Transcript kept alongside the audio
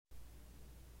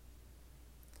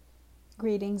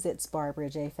Greetings, it's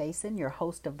Barbara J. Faison, your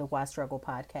host of the Why Struggle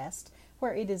podcast,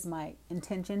 where it is my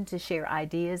intention to share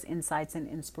ideas, insights, and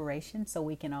inspiration so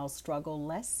we can all struggle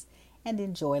less and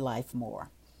enjoy life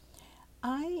more.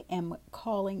 I am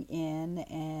calling in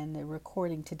and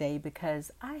recording today because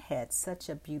I had such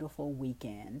a beautiful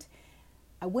weekend.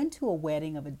 I went to a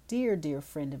wedding of a dear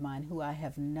friend of mine who I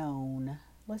have known,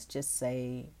 let's just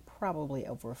say, probably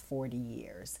over 40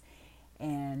 years.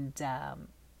 And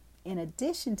in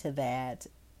addition to that,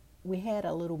 we had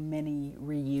a little mini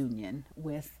reunion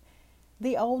with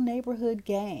the old neighborhood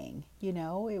gang.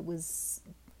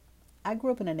 I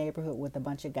grew up in a neighborhood with a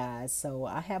bunch of guys, so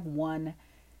I have one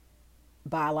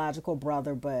biological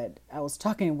brother, but I was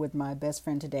talking with my best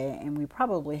friend today, and we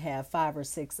probably have 5 or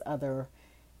 6 other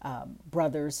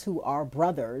brothers who are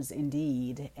brothers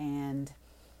indeed. And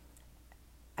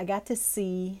I got to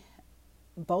see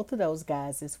both of those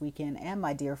guys this weekend and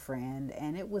my dear friend,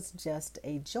 and it was just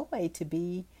a joy to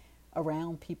be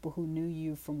around people who knew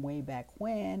you from way back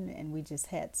when, and we just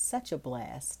had such a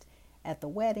blast at the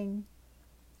wedding.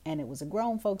 And it was a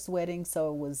grown folks wedding,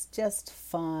 so it was just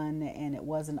fun and it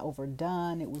wasn't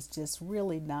overdone. It was just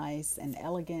really nice and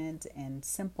elegant and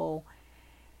simple.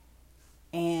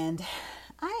 And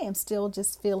I am still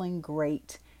just feeling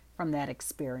great from that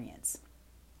experience.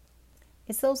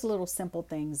 It's those little simple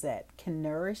things that can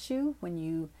nourish you when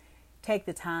you take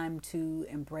the time to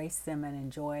embrace them and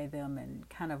enjoy them and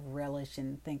kind of relish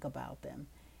and think about them.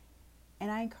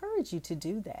 And I encourage you to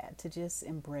do that, to just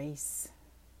embrace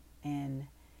and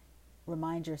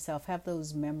remind yourself, have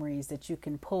those memories that you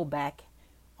can pull back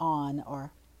on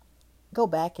or go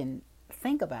back and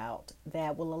think about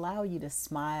that will allow you to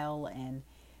smile and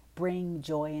bring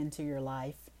joy into your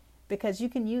life, because you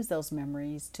can use those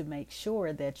memories to make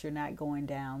sure that you're not going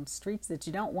down streets that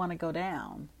you don't want to go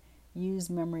down. Use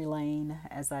memory lane,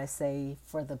 as I say,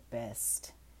 for the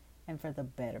best and for the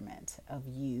betterment of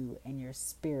you and your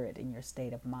spirit and your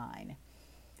state of mind.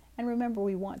 And remember,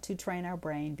 we want to train our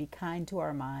brain, be kind to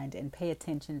our mind, and pay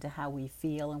attention to how we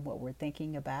feel and what we're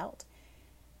thinking about.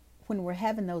 When we're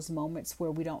having those moments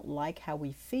where we don't like how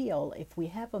we feel, if we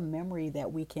have a memory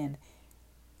that we can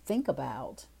think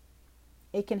about,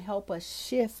 it can help us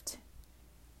shift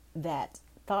that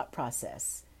thought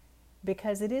process,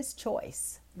 because it is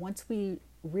choice. Once we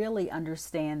really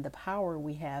understand the power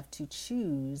we have to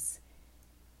choose,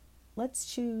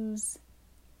 let's choose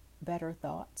better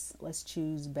thoughts. Let's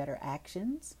choose better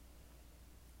actions,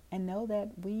 and know that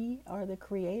we are the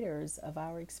creators of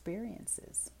our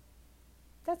experiences.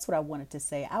 That's what I wanted to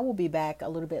say. I will be back a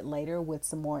little bit later with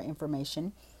some more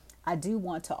information. I do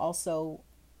want to also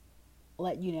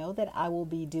let you know that I will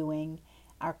be doing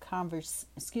our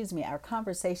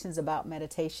conversations about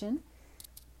meditation,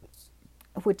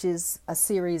 which is a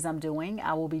series I'm doing.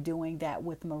 I will be doing that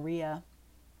with Maria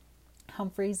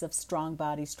Humphreys of Strong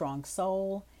Body, Strong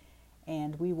Soul.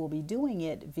 And we will be doing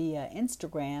it via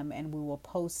Instagram, and we will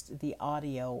post the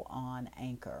audio on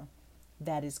Anchor.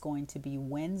 That is going to be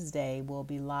Wednesday. We'll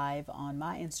be live on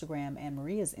my Instagram and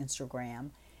Maria's Instagram,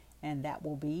 and that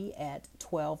will be at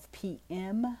 12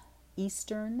 p.m.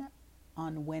 Eastern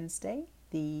on Wednesday,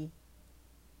 the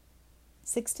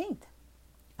 16th.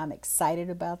 I'm excited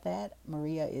about that.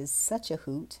 Maria is such a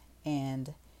hoot,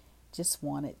 and just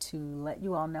wanted to let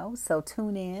you all know. So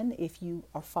tune in if you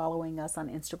are following us on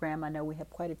Instagram. I know we have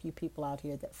quite a few people out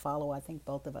here that follow, I think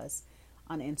both of us,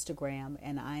 on Instagram.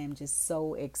 And I am just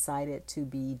so excited to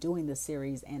be doing the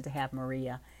series and to have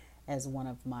Maria as one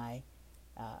of my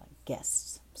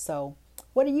guests. So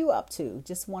what are you up to?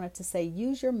 Just wanted to say,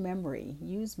 use your memory.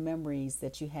 Use memories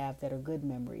that you have that are good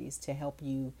memories to help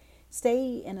you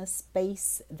stay in a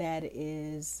space that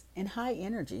is in high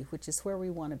energy, which is where we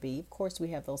want to be. Of course, we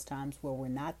have those times where we're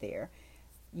not there.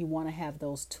 You want to have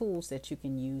those tools that you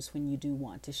can use when you do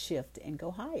want to shift and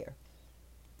go higher.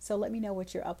 So let me know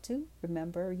what you're up to.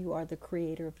 Remember, you are the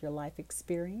creator of your life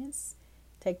experience.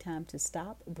 Take time to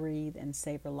stop, breathe, and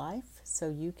savor life so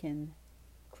you can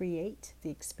create the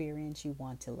experience you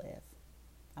want to live.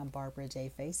 I'm Barbara J.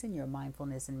 Faison, your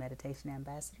mindfulness and meditation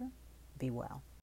ambassador. Be well.